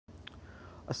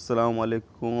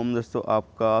अस्सलामुअलैकुम दोस्तों,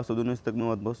 आपका सऊदी न्यूज़ तक में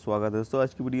बहुत बहुत स्वागत है। दोस्तों,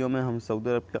 आज की वीडियो में हम सऊदी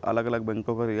अरब के अलग अलग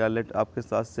बैंकों का रियाल रेट आपके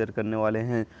साथ शेयर करने वाले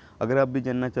हैं। अगर आप भी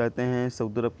जानना चाहते हैं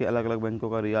सऊदी अरब के अलग अलग बैंकों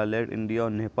का रियाल रेट इंडिया और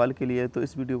नेपाल के लिए, तो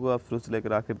इस वीडियो को आप शुरू से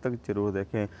लेकर आखिर तक जरूर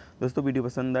देखें। दोस्तों, वीडियो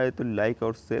पसंद आए तो लाइक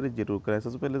और शेयर जरूर करें।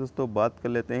 सबसे पहले दोस्तों बात कर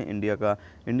लेते हैं इंडिया का।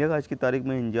 आज की तारीख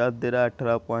में इंजाज दे रहा है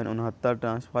 18.69,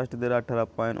 ट्रांसफास्ट दे रहा है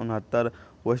 18.69,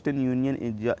 वेस्टर्न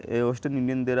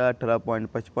यूनियन दे रहा है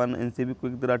 18.55, एनसीबी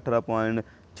क्विक दे रहा है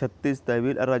 18.36,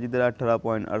 तहवील अर्राजी दे रहा है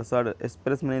 18.68,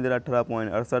 एक्सप्रेस मनी दे रहा है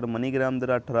 18.68, मनीग्राम दे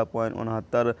रहा है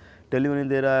 18.69, टेलीमनी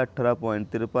दे रहा है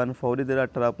 18.53, फौरी दे रहा है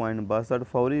 18.62,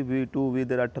 फौरी V2V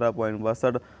दे रहा है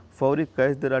 18.62, फौरी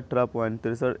कैश दे रहा है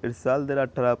 18.63, इरसाल दे रहा है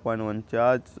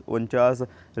 18.49,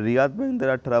 रियाद बैंक दे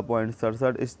रहा है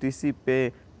 18.67, STC पे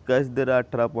कैश दे रहा है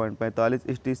 18.45,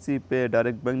 STC पे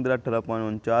डायरेक्ट बैंक दे रहा है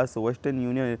 18.49, वेस्टर्न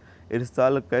यूनियन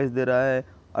इरसाल कैश दे रहा है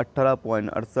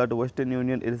 18.68, वेस्टर्न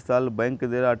यूनियन इरसाल बैंक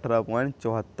दे रहा है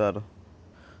 18.74।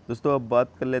 दोस्तों, अब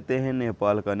बात कर लेते हैं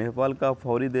नेपाल का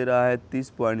फौरी दे रहा है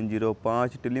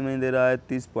 30.05, टेलीमनी दे रहा है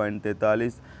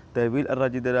 30.43, तहवील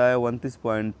अर्राजी दे रहा है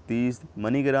 29.30,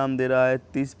 मनीग्राम दे रहा है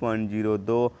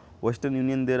 30.02, वेस्टर्न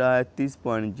यूनियन दे रहा है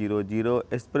 30.00,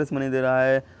 एक्सप्रेस मनी दे रहा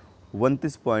है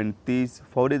 29.30,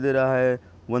 फौरी दे रहा है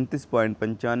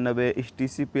 29.95,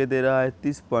 STC पे दे रहा है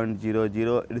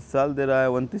 30.00, इरसाल दे रहा है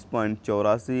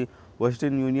 29.84,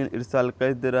 वेस्टर्न यूनियन इरसाल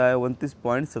कैश दे रहा है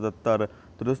 29.77।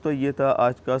 तो दोस्तों, ये था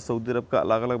आज का सऊदी अरब का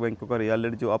अलग अलग बैंकों का रियाल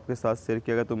रेट जो आपके साथ शेयर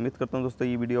किया गया। तो उम्मीद करता हूँ दोस्तों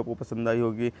ये वीडियो आपको पसंद आई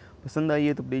होगी। पसंद आई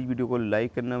है तो प्लीज़ वीडियो को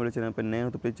लाइक करना, मेरे चैनल पर नए हो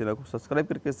तो प्लीज़ चैनल को सब्सक्राइब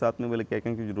करके साथ में बेल के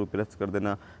आइकन को जरूर प्रेस कर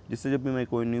देना, जिससे जब भी मैं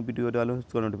कोई न्यू वीडियो डालूँ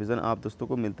उसका नोटिफिकेशन आप दोस्तों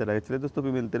को मिलता रहे। चलिए दोस्तों,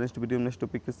 भी मिलते हैं नेक्स्ट वीडियो नेक्स्ट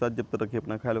टॉपिक के साथ। जब तक रखिए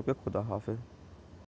अपना ख्याल, रखिए, खुदा हाफिज़।